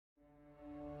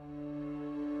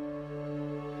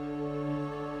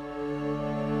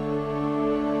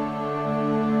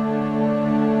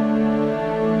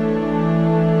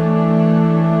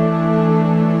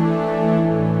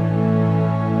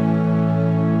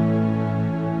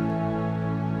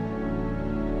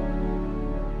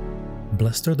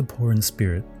Blessed are the poor in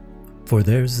spirit, for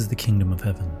theirs is the kingdom of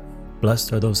heaven.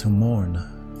 Blessed are those who mourn,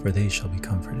 for they shall be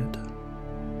comforted.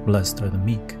 Blessed are the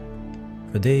meek,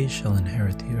 for they shall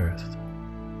inherit the earth.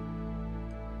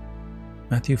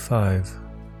 Matthew 5,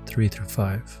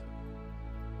 3-5.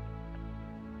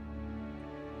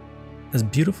 As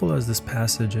beautiful as this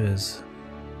passage is,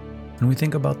 when we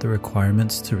think about the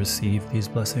requirements to receive these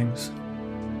blessings,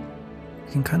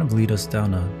 it can kind of lead us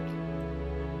down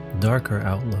a darker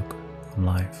outlook on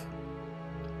life.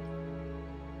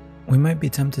 We might be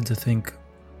tempted to think,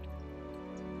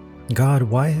 God,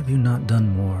 why have you not done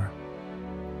more?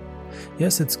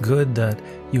 Yes, it's good that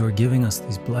you are giving us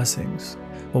these blessings,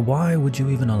 but why would you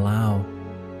even allow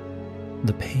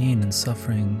the pain and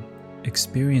suffering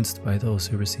experienced by those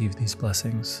who receive these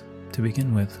blessings to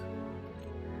begin with?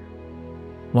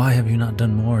 Why have you not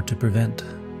done more to prevent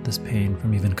this pain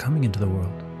from even coming into the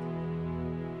world?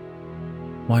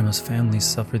 Why must families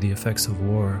suffer the effects of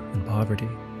war and poverty?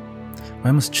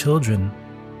 Why must children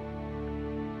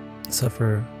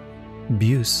suffer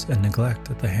abuse and neglect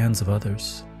at the hands of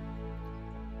others?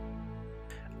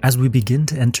 As we begin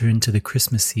to enter into the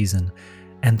Christmas season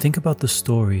and think about the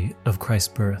story of Christ's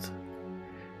birth,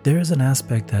 there is an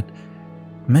aspect that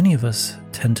many of us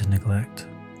tend to neglect.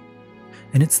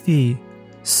 And it's the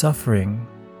suffering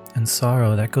and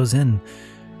sorrow that goes in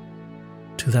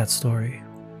to that story.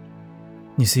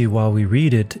 You see, while we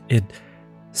read it, it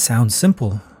sounds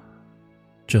simple.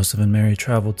 Joseph and Mary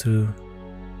travel to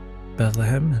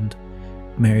Bethlehem and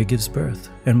Mary gives birth,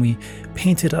 and we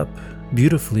paint it up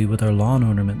beautifully with our lawn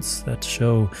ornaments that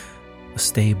show a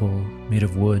stable made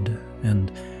of wood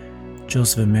and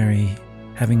Joseph and Mary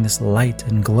having this light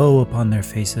and glow upon their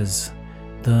faces.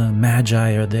 The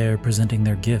Magi are there presenting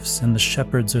their gifts, and the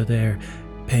shepherds are there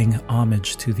paying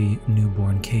homage to the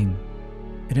newborn king.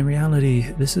 And in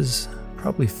reality, this is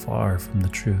probably far from the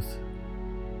truth.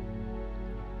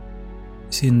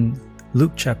 See, in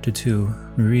Luke chapter 2,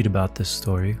 we read about this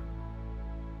story.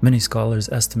 Many scholars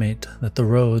estimate that the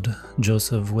road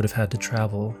Joseph would have had to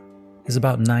travel is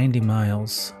about 90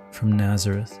 miles from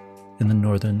Nazareth in the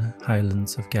northern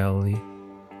highlands of Galilee,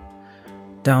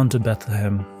 down to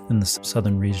Bethlehem in the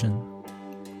southern region.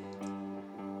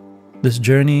 This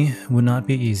journey would not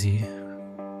be easy.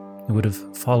 It would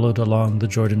have followed along the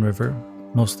Jordan River,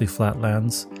 mostly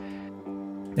flatlands,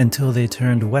 until they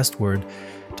turned westward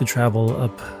to travel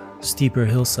up steeper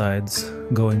hillsides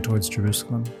going towards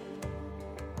Jerusalem.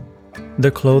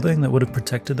 Their clothing that would have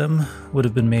protected them would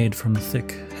have been made from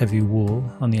thick, heavy wool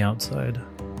on the outside.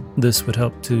 This would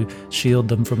help to shield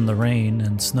them from the rain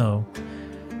and snow,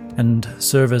 and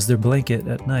serve as their blanket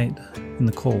at night in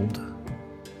the cold.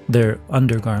 Their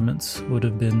undergarments would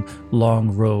have been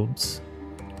long robes,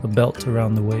 a belt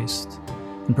around the waist,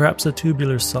 and perhaps a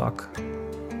tubular sock,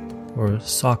 or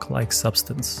sock-like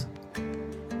substance,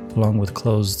 along with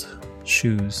closed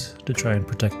shoes to try and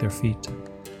protect their feet.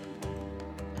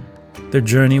 Their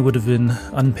journey would have been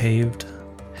unpaved,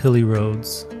 hilly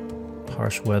roads,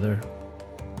 harsh weather.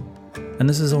 And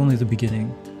this is only the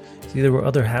beginning. See, there were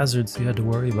other hazards you had to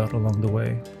worry about along the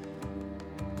way.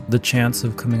 The chance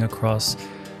of coming across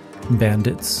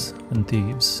bandits and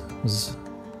thieves was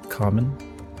common,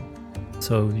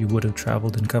 so you would have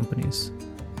traveled in companies.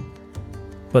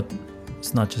 But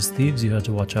it's not just thieves you had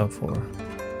to watch out for.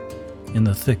 In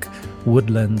the thick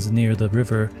woodlands near the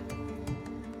river,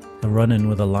 a run-in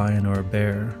with a lion or a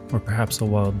bear, or perhaps a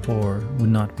wild boar, would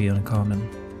not be uncommon.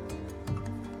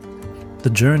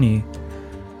 The journey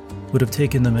would have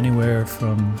taken them anywhere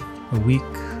from a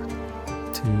week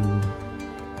to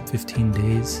 15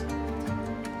 days.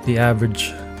 The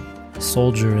average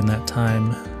soldier in that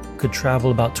time could travel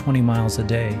about 20 miles a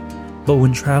day, but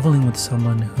when traveling with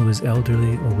someone who is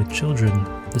elderly or with children,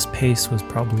 this pace was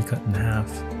probably cut in half.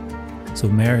 So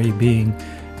Mary, being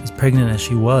as pregnant as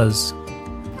she was,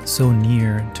 so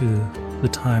near to the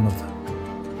time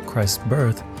of Christ's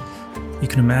birth, you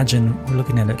can imagine we're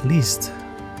looking at least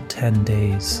 10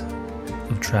 days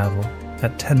of travel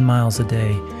at 10 miles a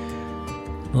day.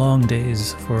 Long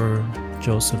days for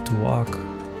Joseph to walk,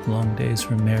 long days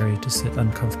for Mary to sit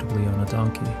uncomfortably on a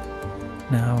donkey.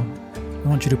 Now, I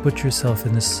want you to put yourself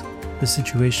in this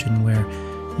situation where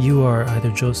you are either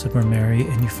Joseph or Mary,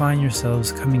 and you find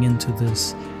yourselves coming into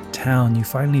this town. You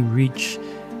finally reach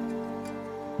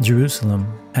Jerusalem,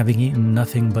 having eaten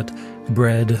nothing but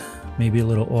bread, maybe a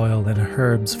little oil and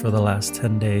herbs for the last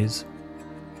 10 days.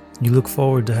 You look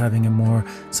forward to having a more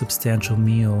substantial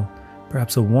meal,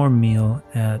 perhaps a warm meal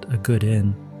at a good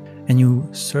inn. And you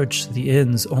search the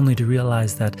inns only to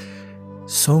realize that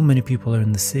so many people are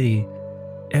in the city,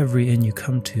 every inn you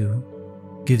come to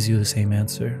gives you the same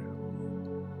answer.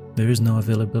 There is no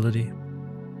availability.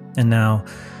 And now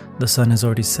the sun has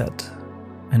already set,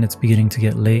 and it's beginning to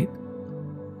get late.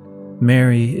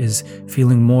 Mary is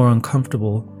feeling more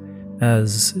uncomfortable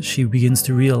as she begins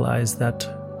to realize that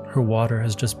her water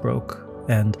has just broke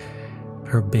and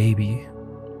her baby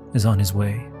is on his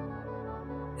way.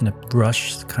 And a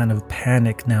rushed kind of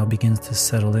panic now begins to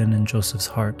settle in Joseph's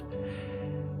heart.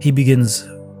 He begins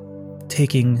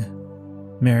taking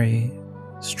Mary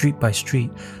street by street,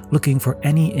 looking for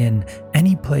any inn,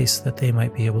 any place that they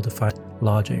might be able to find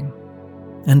lodging.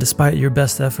 And despite your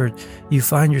best effort, you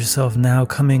find yourself now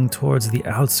coming towards the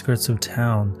outskirts of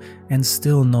town, and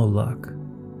still no luck.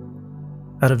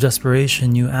 Out of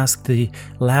desperation, you ask the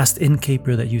last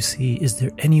innkeeper that you see, is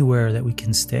there anywhere that we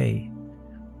can stay?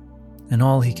 And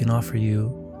all he can offer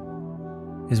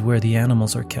you is where the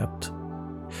animals are kept.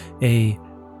 A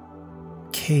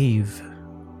cave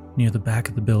near the back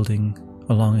of the building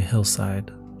along a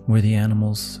hillside where the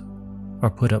animals are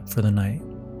put up for the night.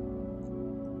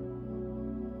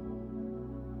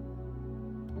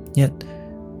 Yet,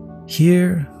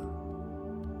 here,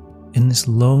 in this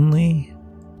lonely,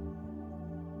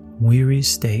 weary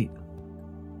state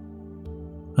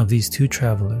of these two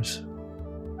travelers,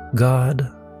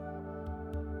 God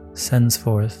sends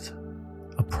forth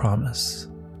a promise.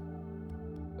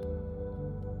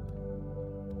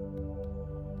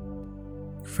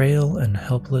 Frail and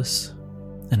helpless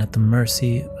and at the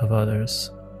mercy of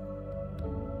others,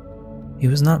 he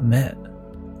was not met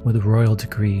with a royal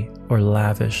degree or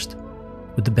lavished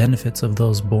with the benefits of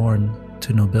those born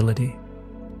to nobility.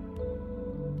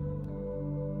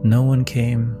 No one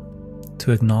came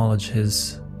to acknowledge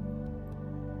his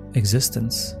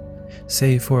existence,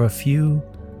 save for a few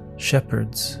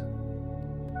shepherds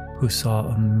who saw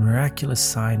a miraculous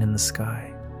sign in the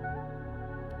sky.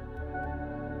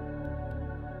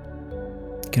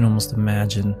 You can almost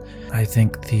imagine, I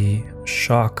think, the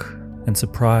shock and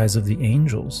surprise of the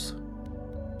angels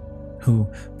who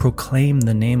proclaim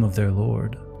the name of their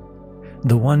Lord,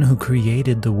 the one who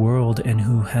created the world and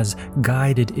who has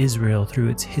guided Israel through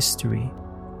its history,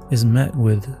 is met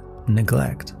with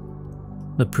neglect.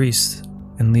 The priests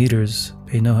and leaders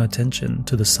pay no attention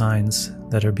to the signs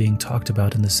that are being talked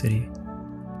about in the city.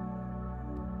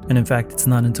 And in fact, it's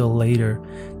not until later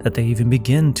that they even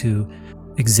begin to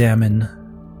examine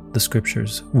the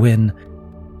scriptures when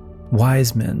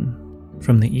wise men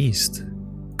from the east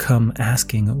come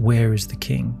asking, where is the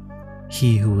king,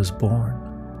 he who was born?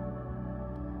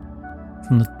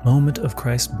 From the moment of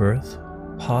Christ's birth,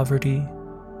 poverty,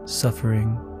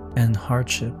 suffering, and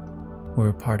hardship were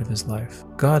a part of his life.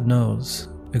 God knows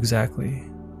exactly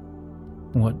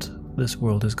what this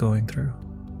world is going through.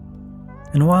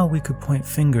 And while we could point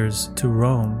fingers to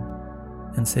Rome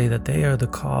and say that they are the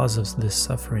cause of this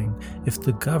suffering, if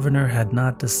the governor had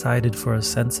not decided for a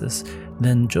census,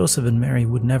 then Joseph and Mary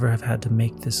would never have had to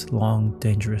make this long,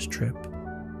 dangerous trip.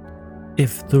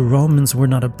 If the Romans were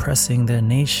not oppressing their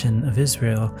nation of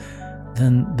Israel,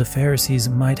 then the Pharisees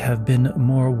might have been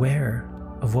more aware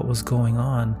of what was going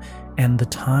on and the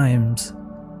times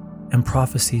and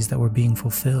prophecies that were being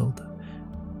fulfilled.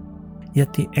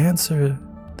 Yet the answer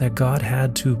that God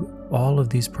had to all of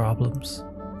these problems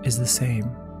is the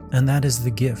same, and that is the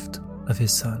gift of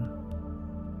his Son.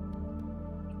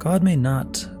 God may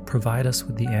not provide us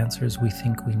with the answers we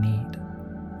think we need.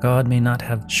 God may not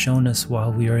have shown us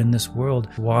while we are in this world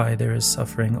why there is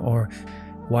suffering or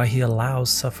why he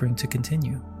allows suffering to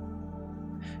continue.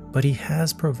 But he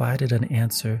has provided an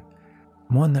answer,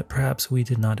 one that perhaps we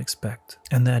did not expect,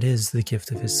 and that is the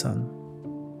gift of his Son.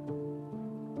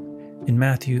 In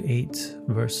Matthew 8,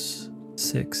 verse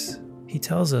 6, he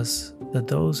tells us that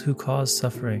those who cause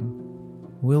suffering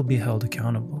will be held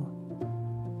accountable.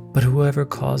 But whoever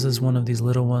causes one of these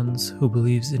little ones who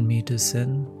believes in me to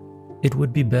sin, it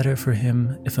would be better for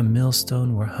him if a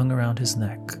millstone were hung around his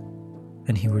neck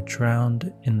and he were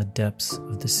drowned in the depths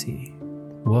of the sea.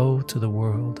 Woe to the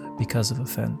world because of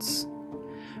offense.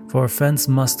 For offense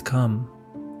must come,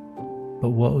 but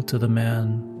woe to the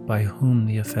man by whom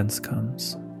the offense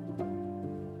comes.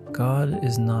 God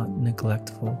is not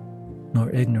neglectful nor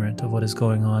ignorant of what is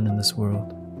going on in this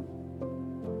world.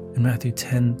 In Matthew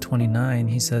 10:29,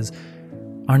 he says,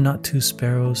 "Are not 2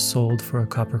 sparrows sold for a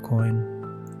copper coin?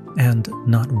 And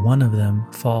not one of them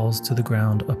falls to the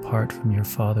ground apart from your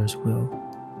Father's will."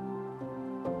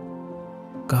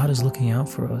 God is looking out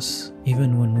for us,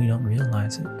 even when we don't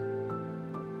realize it.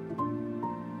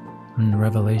 In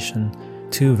Revelation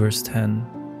 2, verse 10,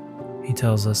 he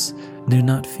tells us, "Do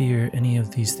not fear any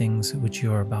of these things which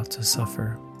you are about to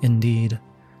suffer. Indeed,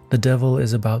 the devil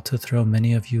is about to throw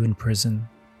many of you in prison,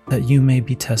 that you may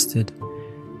be tested,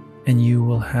 and you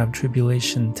will have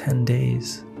tribulation 10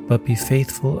 days. but be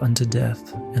faithful unto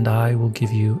death, and I will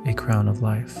give you a crown of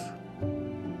life.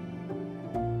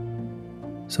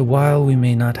 So while we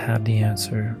may not have the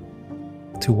answer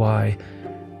to why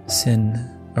sin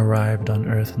arrived on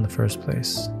earth in the first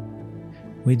place,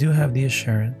 we do have the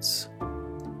assurance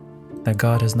that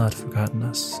God has not forgotten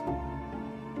us.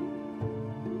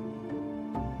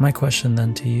 My question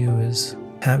then to you is,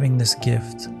 having this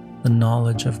gift, the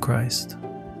knowledge of Christ,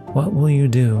 what will you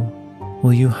do?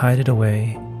 Will you hide it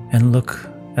away and look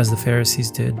as the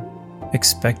Pharisees did,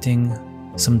 expecting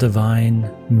some divine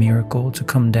miracle to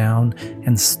come down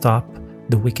and stop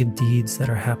the wicked deeds that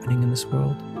are happening in this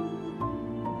world?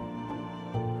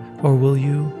 Or will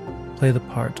you play the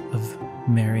part of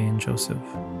Mary and Joseph,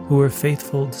 who were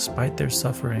faithful despite their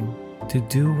suffering to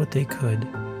do what they could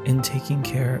in taking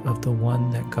care of the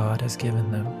one that God has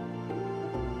given them?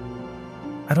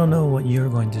 I don't know what you're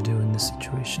going to do in this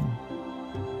situation,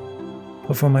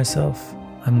 but for myself,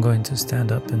 I'm going to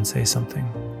stand up and say something.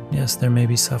 Yes, there may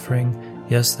be suffering.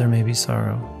 Yes, there may be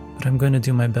sorrow, but I'm going to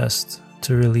do my best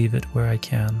to relieve it where I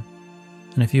can.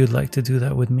 And if you would like to do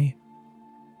that with me,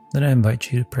 then I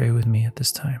invite you to pray with me at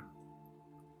this time.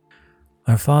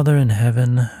 Our Father in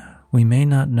heaven, we may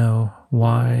not know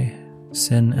why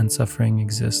sin and suffering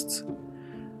exists,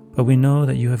 but we know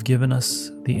that you have given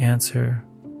us the answer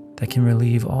that can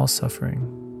relieve all suffering.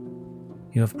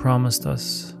 You have promised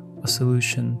us a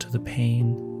solution to the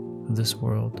pain of this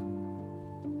world,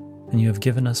 and you have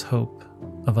given us hope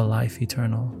of a life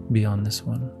eternal beyond this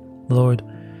one. Lord,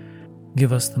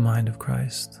 give us the mind of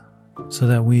Christ, so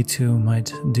that we too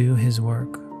might do his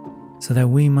work, so that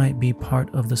we might be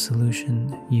part of the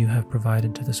solution you have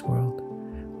provided to this world.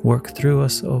 Work through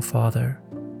us, O Father,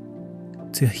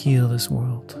 to heal this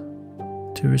world,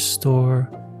 to restore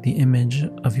the image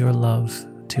of your love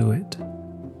to it.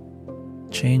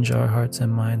 Change our hearts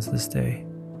and minds this day,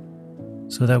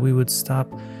 so that we would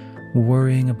stop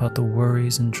worrying about the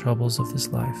worries and troubles of this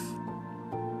life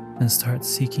and start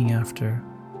seeking after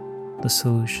the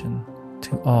solution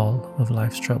to all of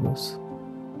life's troubles.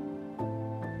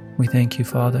 We thank you,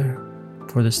 Father,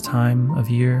 for this time of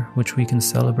year which we can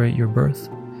celebrate your birth,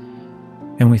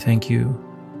 and we thank you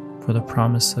for the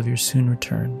promise of your soon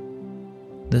return.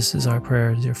 This is our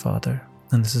prayer, dear Father,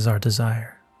 and this is our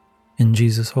desire. In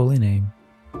Jesus' holy name,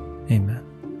 amen.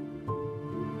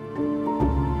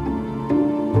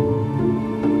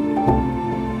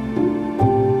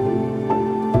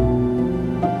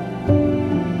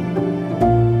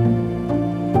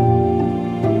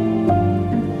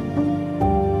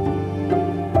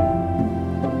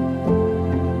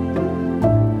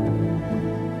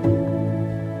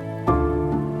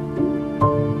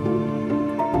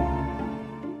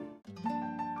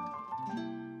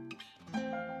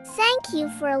 Thank you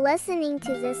for listening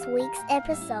to this week's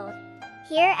episode.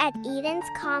 Here at Eden's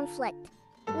Conflict,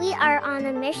 we are on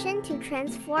a mission to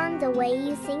transform the way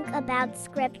you think about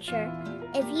Scripture.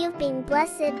 If you've been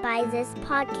blessed by this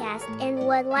podcast and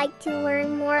would like to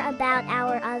learn more about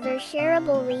our other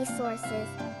shareable resources,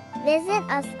 visit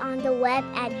us on the web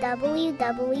at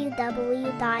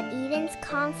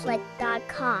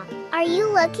www.edensconflict.com. Are you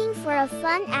looking for a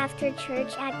fun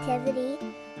after-church activity?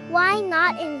 Why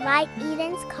not invite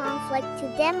Eden's Conflict to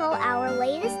demo our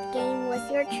latest game with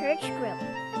your church group?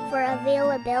 For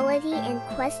availability and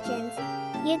questions,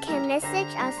 you can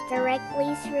message us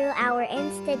directly through our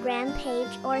Instagram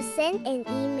page or send an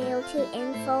email to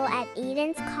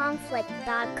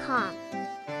info@edensconflict.com.